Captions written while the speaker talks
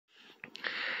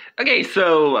Okay,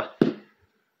 so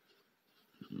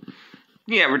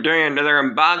yeah, we're doing another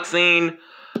unboxing.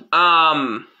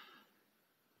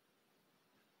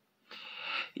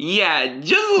 Yeah,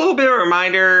 just a little bit of a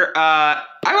reminder. I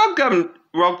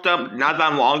woke up not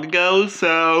that long ago,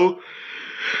 so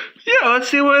yeah, let's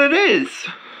see what it is.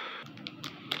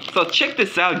 So check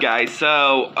this out, guys.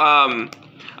 So I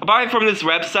bought it from this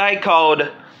website called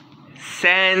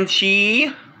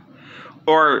SanShee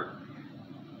or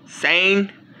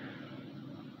Sane.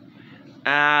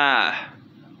 I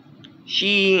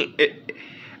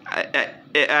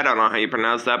don't know how you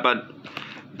pronounce that, but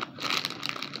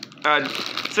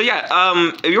so yeah,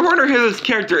 if you're wondering who this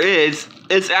character is,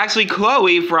 it's actually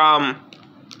Chloe from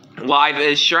Life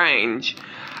is Strange.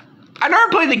 I never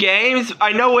played the games,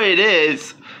 I know what it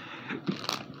is,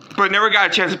 but never got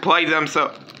a chance to play them,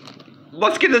 so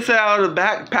let's get this out of the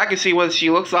package and see what she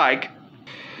looks like.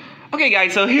 Okay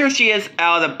guys, so here she is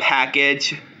out of the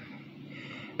package.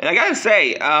 And I gotta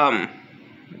say, well,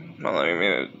 let me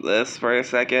move this for a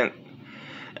second.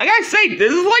 I gotta say,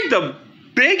 this is like the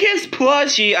biggest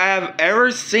plushie I have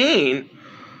ever seen.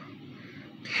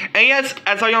 And yes,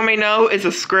 as all y'all may know, it's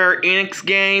a Square Enix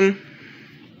game.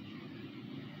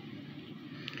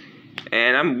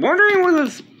 And I'm wondering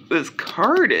what this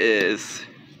card is.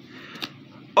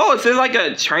 Oh, is it like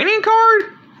a training card?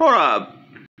 Hold up.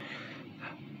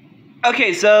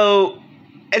 Okay, so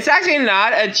it's actually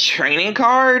not a training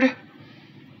card.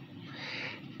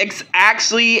 It's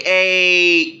actually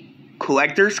a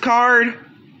collector's card,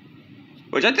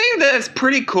 which I think that's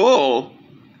pretty cool.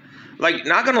 Like,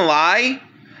 not gonna lie,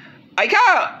 I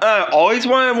kinda always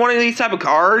wanted one of these type of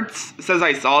cards since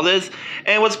I saw this.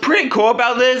 And what's pretty cool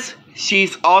about this,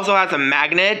 she's also has a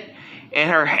magnet in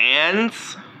her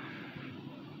hands.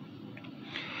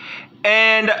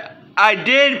 And I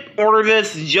did order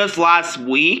this just last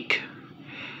week.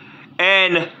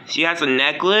 And she has a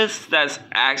necklace that's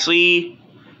actually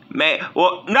made,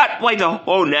 well, not like the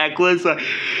whole necklace.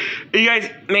 You guys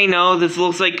may know this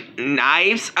looks like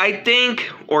knives, I think,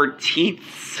 or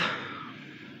teeth.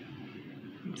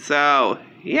 So,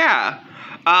 yeah.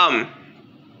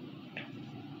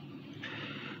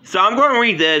 So I'm going to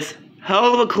read this.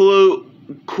 Hell of a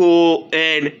cool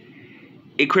and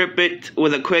equip it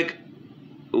with a quick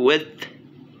width.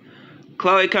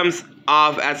 Chloe comes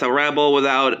off as a rebel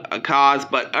without a cause,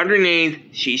 but underneath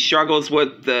she struggles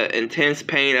with the intense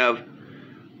pain of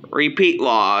repeat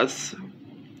loss.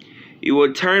 You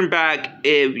would turn back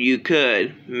if you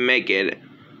could make it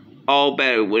all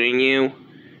better, wouldn't you?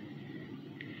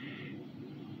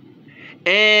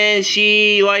 And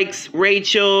she likes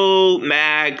Rachel,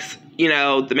 Max, you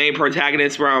know, the main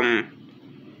protagonist from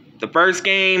the first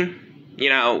game. You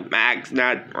know, Max,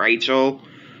 not Rachel.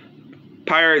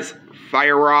 Pirates,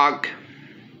 Fire Rock,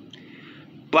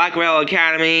 Blackwell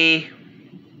Academy,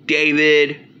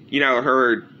 David, you know,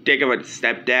 her dick of a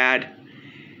stepdad,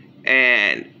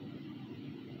 and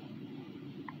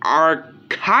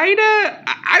Arcaida?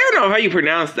 I don't know how you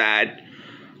pronounce that.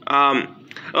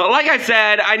 Like I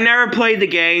said, I never played the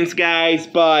games, guys,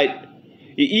 but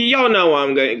y'all know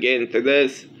I'm going to get into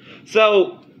this.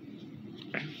 So,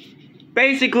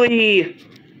 basically,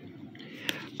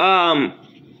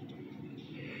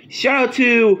 shout out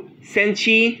to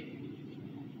SanShee,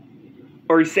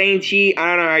 or SanShee,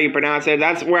 I don't know how you pronounce it.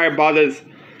 That's where I bought this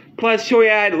plush toy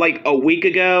at like a week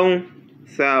ago.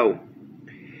 So,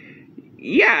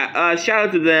 yeah, shout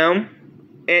out to them.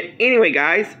 And anyway,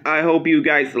 guys, I hope you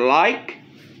guys like,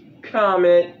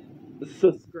 comment,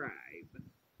 subscribe.